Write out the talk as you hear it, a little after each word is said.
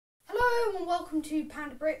Hello and welcome to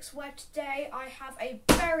Panda Bricks, where today I have a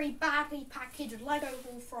very badly packaged Lego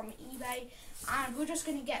haul from eBay, and we're just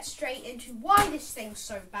going to get straight into why this thing's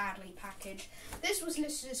so badly packaged. This was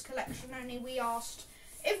listed as collection only. We asked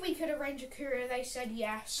if we could arrange a courier, they said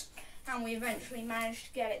yes, and we eventually managed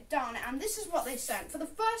to get it done, and this is what they sent. For the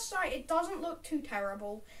first sight, it doesn't look too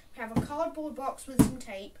terrible. We have a cardboard box with some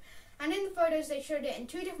tape, and in the photos they showed it in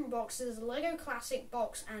two different boxes, a Lego Classic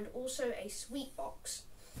box and also a Sweet box.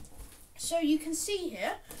 So you can see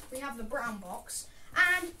here, we have the brown box,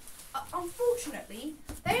 and unfortunately,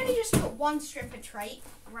 they only just put one strip of tape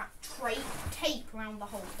around the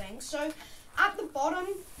whole thing. So at the bottom,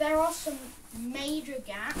 there are some major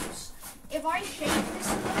gaps. If I shake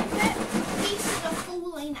this a little bit, pieces are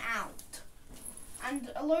falling out.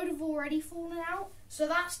 And a load have already fallen out, so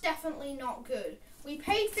that's definitely not good. We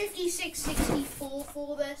paid $56.64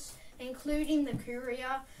 for this, including the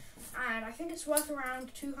courier, and I think it's worth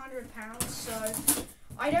around £200, so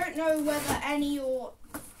I don't know whether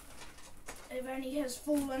if any has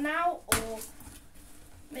fallen out, or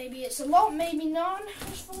maybe it's a lot, maybe none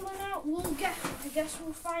has fallen out. I guess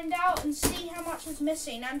we'll find out and see how much is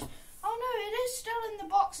missing. And oh no, it is still in the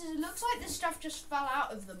boxes. It looks like this stuff just fell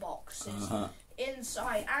out of the boxes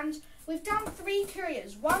inside. And we've done 3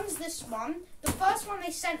 couriers. One's this one. The first one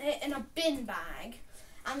they sent it in a bin bag.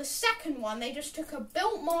 And the second one, they just took a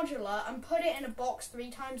built modular and put it in a box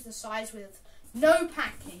 3 times the size with no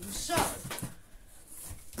packing. So,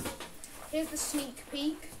 here's the sneak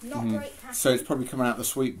peek. Not great packing. So it's probably coming out the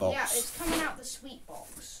Sweet box. Yeah, it's coming out the Sweet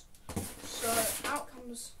box. So, out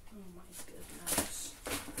comes... Oh my goodness.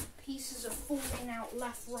 Pieces are falling out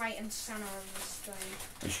left, right and centre of this thing.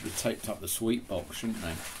 They should have taped up the Sweet box, shouldn't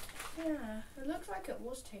they? Yeah, it looks like it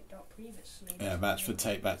was taped up previously. Yeah, that's the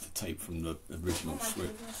tape from the original Sweet.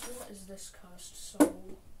 Oh my goodness, what is this cursed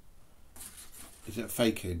soul? Is it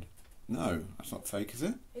faking? No, that's not fake, is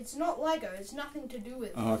it? It's not Lego, it's nothing to do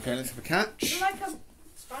with Oh, okay, let's have a catch. Is it like a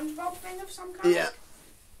SpongeBob thing of some kind? Yeah.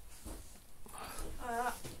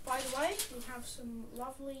 By the way, we have some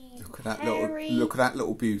lovely Look at that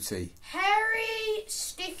little beauty. Hairy,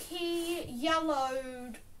 sticky,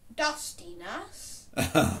 yellowed dustiness.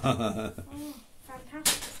 Oh,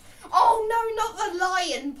 Fantastic. Oh no, not the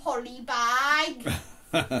lion poly bag.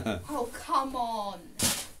 Oh, come on.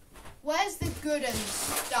 Where's the good and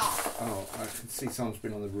stuff? Oh, I can see someone's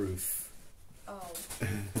been on the roof. Oh.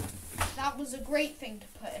 That was a great thing to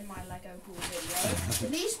put in my Lego haul video.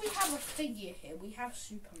 At least we have a figure here. We have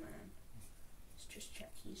Superman. Let's just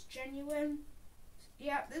check he's genuine.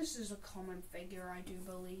 Yeah, this is a common figure, I do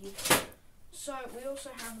believe. So, we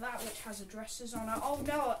also have that which has addresses on it. Oh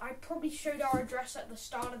no, I probably showed our address at the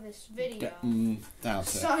start of this video. Doubt it.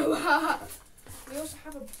 So, we also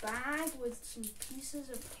have a bag with some pieces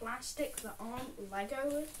of plastic that aren't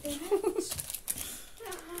Lego in it.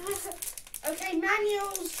 Okay,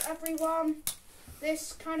 manuals, everyone.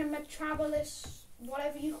 This kind of Metropolis,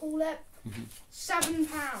 whatever you call it,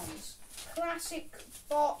 £7. Classic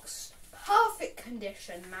box, perfect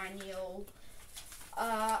condition manual.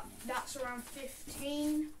 That's around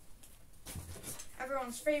 15.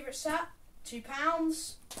 Everyone's favourite set,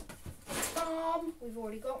 £2. Farm, we've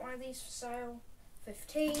already got one of these for sale,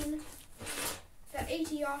 15. The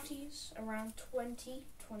 80 arties, around 20,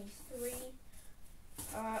 23.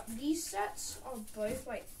 These sets are both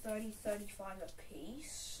like 30, 35 a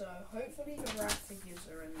piece, so hopefully the rare figures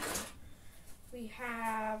are in there. We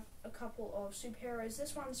have a couple of superheroes.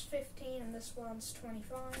 This one's 15 and this one's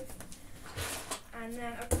 25. And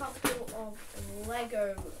then a couple of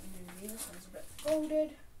Lego movies. This one's a bit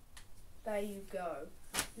folded. There you go.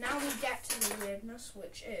 Now we get to the weirdness,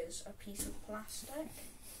 which is a piece of plastic.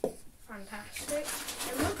 Fantastic.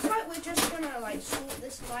 It looks like we're just gonna like sort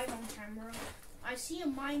this live on camera. I see a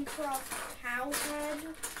Minecraft cow head.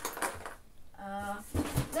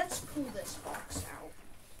 Let's pull this box out.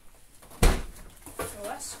 So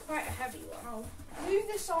that's quite a heavy one. I'll move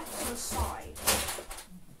this off to the side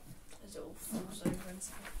as it all falls over and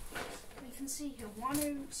stuff. We can see here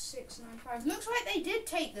 106.95. Looks like they did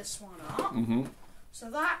take this one up. So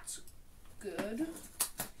that's good.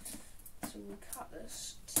 So we'll cut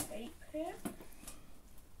this tape here.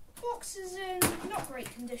 Box is in not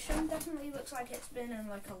great condition. Definitely looks like it's been in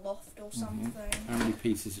like a loft or something. How many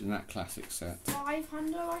pieces in that classic set?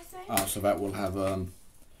 500, I think. Ah, so that will have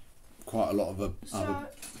quite a lot of So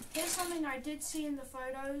here's something I did see in the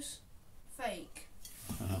photos. Fake.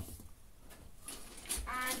 And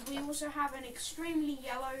we also have an extremely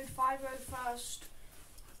yellowed 501st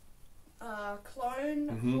clone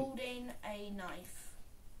holding a knife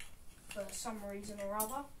for some reason or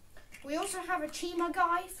other. We also have a Chima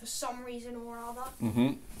guy for some reason or other.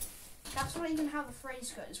 That's not even how the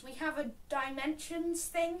phrase goes. We have a dimensions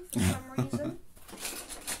thing for some reason.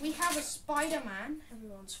 We have a Spider-Man,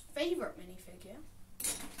 everyone's favourite minifigure.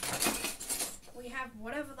 We have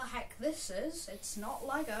whatever the heck this is. It's not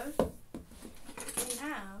Lego. We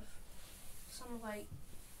have some like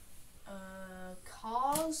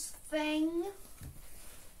cars thing.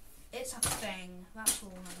 It's a thing. That's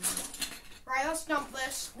all I know. Right, let's dump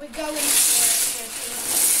this. We're going for it.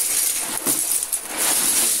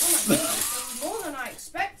 Oh my goodness, there's more than I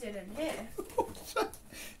expected in here.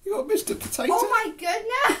 You got Mr. Potato? Oh my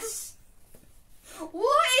goodness!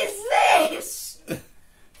 What is this?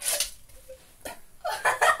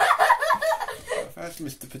 That's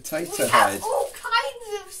Mr. Potato We Head. have all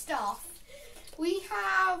kinds of stuff. We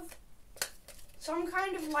have some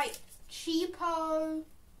kind of like cheapo.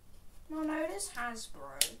 No, it is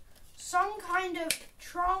Hasbro. Some kind of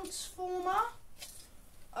transformer.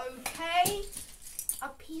 Okay. A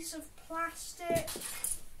piece of plastic.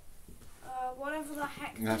 Whatever the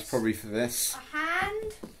heck. That's probably for this. A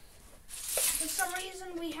hand. For some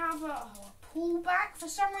reason we have a pullback. For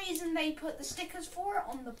some reason they put the stickers for it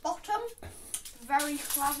on the bottom. Very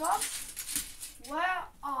clever. Where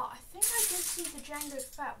I think I did see the Jango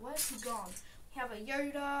Fett. Where's he gone? We have a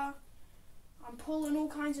Yoda. I'm pulling all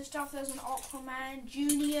kinds of stuff. There's an Aquaman,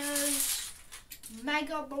 Juniors,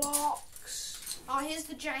 Mega Blocks. Oh, here's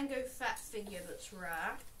the Jango Fett figure that's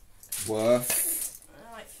rare. Worth.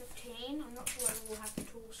 Like 15. I'm not sure whether we'll have the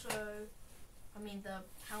torso. I mean the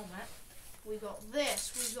helmet. We got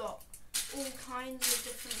this. We got all kinds of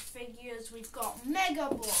different figures. We've got Mega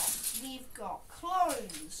Blocks. We've got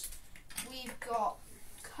clones. We've got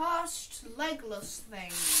cursed legless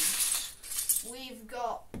things. We've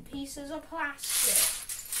got pieces of plastic.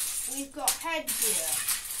 We've got headgear.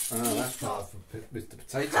 Oh, that's part for Mr.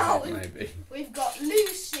 Potato Head, maybe. We've got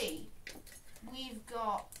Lucy. We've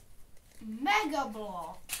got Mega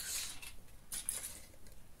Blocks.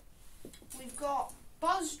 We've got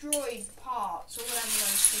Buzz Droid parts, or whatever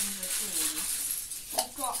those things are called.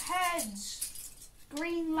 We've got heads.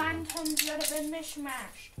 Green Lanterns that have been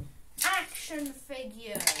mishmashed. Action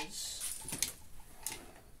figures.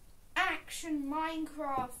 Action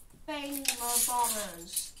Minecraft thing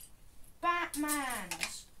robotters.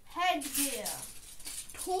 Batmans. Headgear.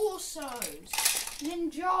 Torsos.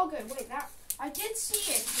 Ninjago. Wait, I did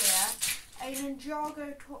see it here. A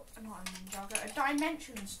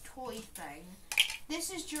Dimensions toy thing. This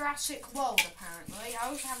is Jurassic World, apparently. I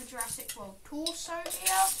also have a Jurassic World torso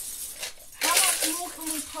here. How much more can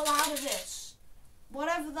we pull out of this?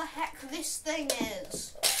 Whatever the heck this thing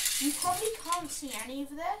is. You probably can't see any of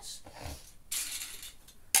this.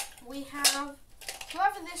 We have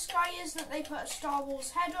whoever this guy is that they put a Star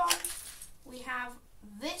Wars head on. We have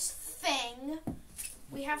this thing.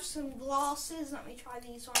 We have some glasses. Let me try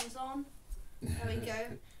these ones on. There we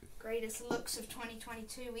go. Greatest looks of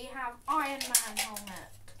 2022. We have Iron Man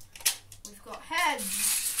helmet. We've got heads.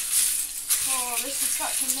 Oh, this is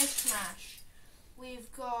such a mishmash.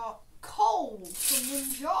 We've got Cold from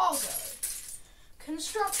Ninjago.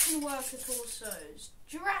 Construction worker torsos.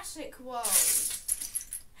 Jurassic World.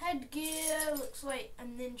 Headgear. Looks like a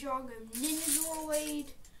Ninjago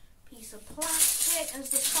Ninjoroid. Piece of plastic as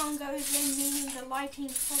the sun goes in, meaning the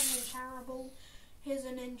lighting's probably terrible. Here's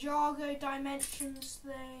a Ninjago Dimensions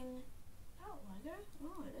thing. Oh, Lego?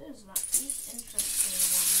 Oh, it is that piece.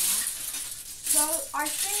 Interesting one there. So, I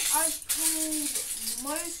think I've pulled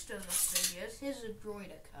most of the figures. Here's a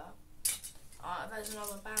Droideka. There's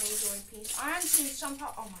another battle droid piece. I haven't seen some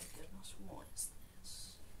part. Oh my goodness, what is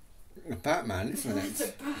this? A Batman, isn't it? It's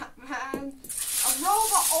a Batman. A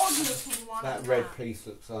rather odd looking one. That red piece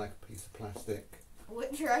looks like a piece of plastic.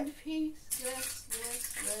 Which red piece? This.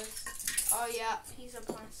 Oh yeah, piece of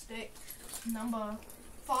plastic. Number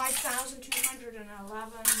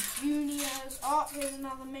 5211. Juniors. Oh, here's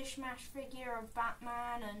another mishmash figure of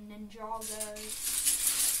Batman and Ninjago.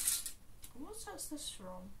 What's this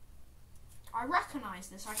from? I recognise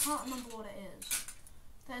this. I can't remember what it is.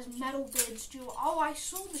 There's Metal Beard's Duel. Oh, I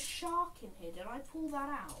saw the shark in here. Did I pull that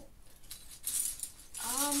out?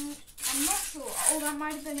 I'm not sure. Oh, that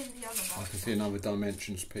might have been in the other box. I can see another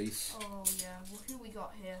Dimensions piece. Oh, yeah. Well, who we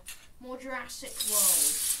got here? More Jurassic World.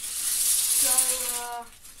 So,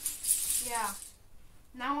 yeah.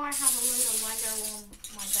 Now I have a load of Lego on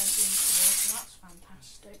my bedroom floor, so that's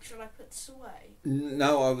fantastic. Should I put this away?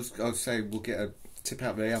 No, I was saying we'll get a tip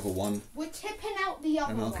out the other one. We're tipping out the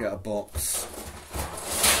other one. And I'll get a box.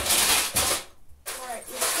 Right,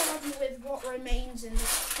 we're starting with what remains in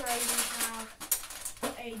this tray. We have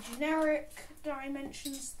a generic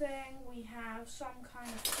Dimensions thing. We have some kind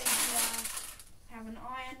of figure. We have an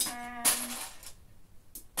Iron Man.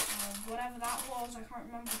 whatever that was. I can't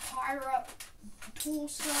remember. Pirate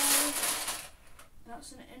torso.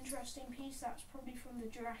 That's an interesting piece. That's probably from the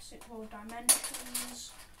Jurassic World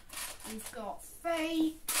Dimensions. We've got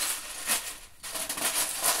Fate.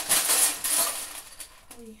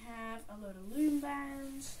 We have a load of loom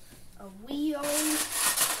bands, a wheel,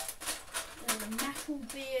 there's a metal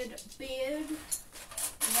beard,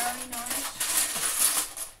 very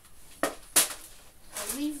nice.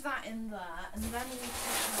 I'll leave that in there, and then we'll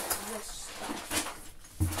take out this stuff.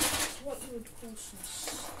 It's what you would call some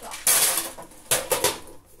stuff.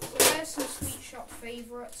 So there's some Sweet Shop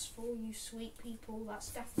favourites for all you sweet people.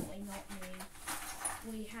 That's definitely not me.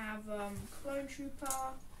 We have Clone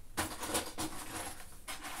Trooper.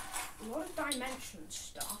 A lot of Dimension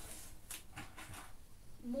stuff.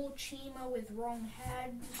 More Chima with wrong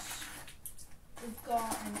heads. We've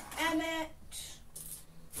got an Emmett.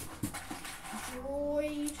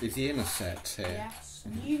 Droid. Is he in a set here? Yes,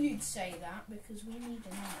 you'd say that because we need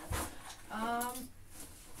an Emmett.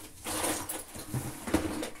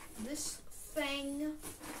 This thing.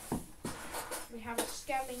 We have a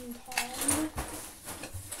skeleton.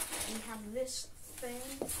 We have this thing.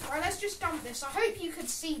 Right, let's just dump this. I hope you could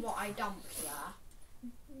see what I dumped there.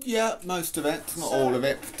 Yeah, most of it, not all of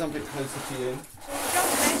it. Dump it closer to you. So we'll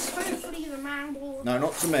dump this. Hopefully the man will... No,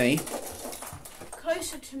 not to me.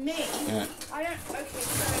 Closer to me? Yeah. I don't... Okay,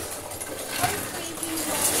 so... Hopefully he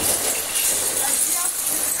will adjust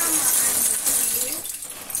the camera angle for you.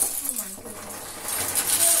 Oh my goodness.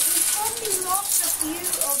 So we've probably lost a few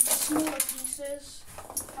of the smaller pieces.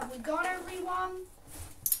 Have we got everyone?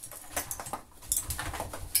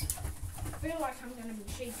 I feel like I'm going to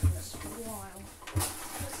be shaking this for a while.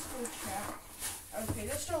 Let's still check. Okay,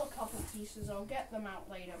 there's still a couple pieces. I'll get them out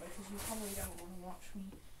later because you probably don't want to watch me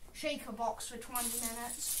shake a box for 20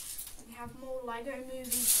 minutes. We have more Lego Movie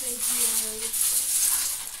figures.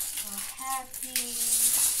 Happy.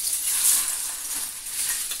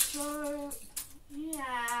 So,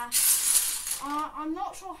 yeah. I'm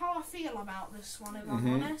not sure how I feel about this one, if I'm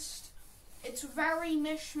honest. It's very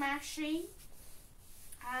mishmashy.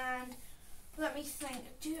 And... let me think.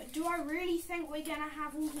 Do I really think we're going to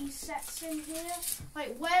have all these sets in here?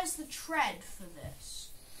 Like, where's the tread for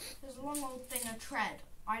this? There's a long old thing of tread.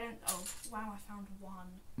 I don't... oh, wow, I found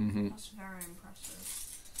one. That's very impressive.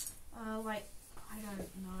 Like, I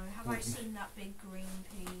don't know. Have I seen that big green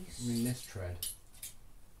piece? I mean, this tread.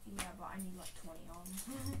 Yeah, but I need like 20 on.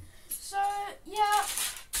 So, yeah.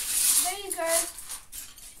 There you go.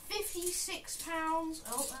 £56.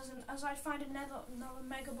 Oh, as I find another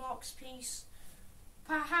Mega Box piece.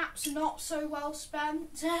 Perhaps not so well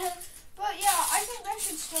spent. But yeah, I think there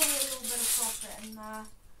should still be a little bit of profit in there.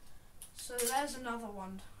 So there's another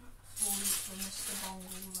one for Mr.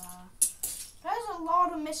 Bongle there. There's a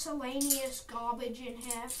lot of miscellaneous garbage in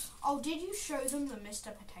here. Oh, did you show them the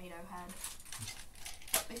Mr. Potato Head?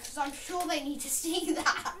 Because I'm sure they need to see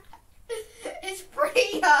that. It's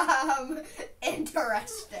pretty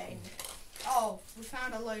interesting. Oh, we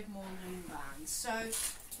found a load more loom bands. So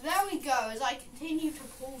there we go. As I continue to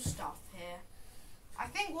pull stuff here, I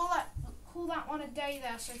think we'll call that one a day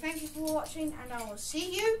there. So thank you for watching, and I will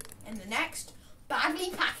see you in the next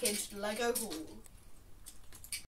badly packaged Lego haul.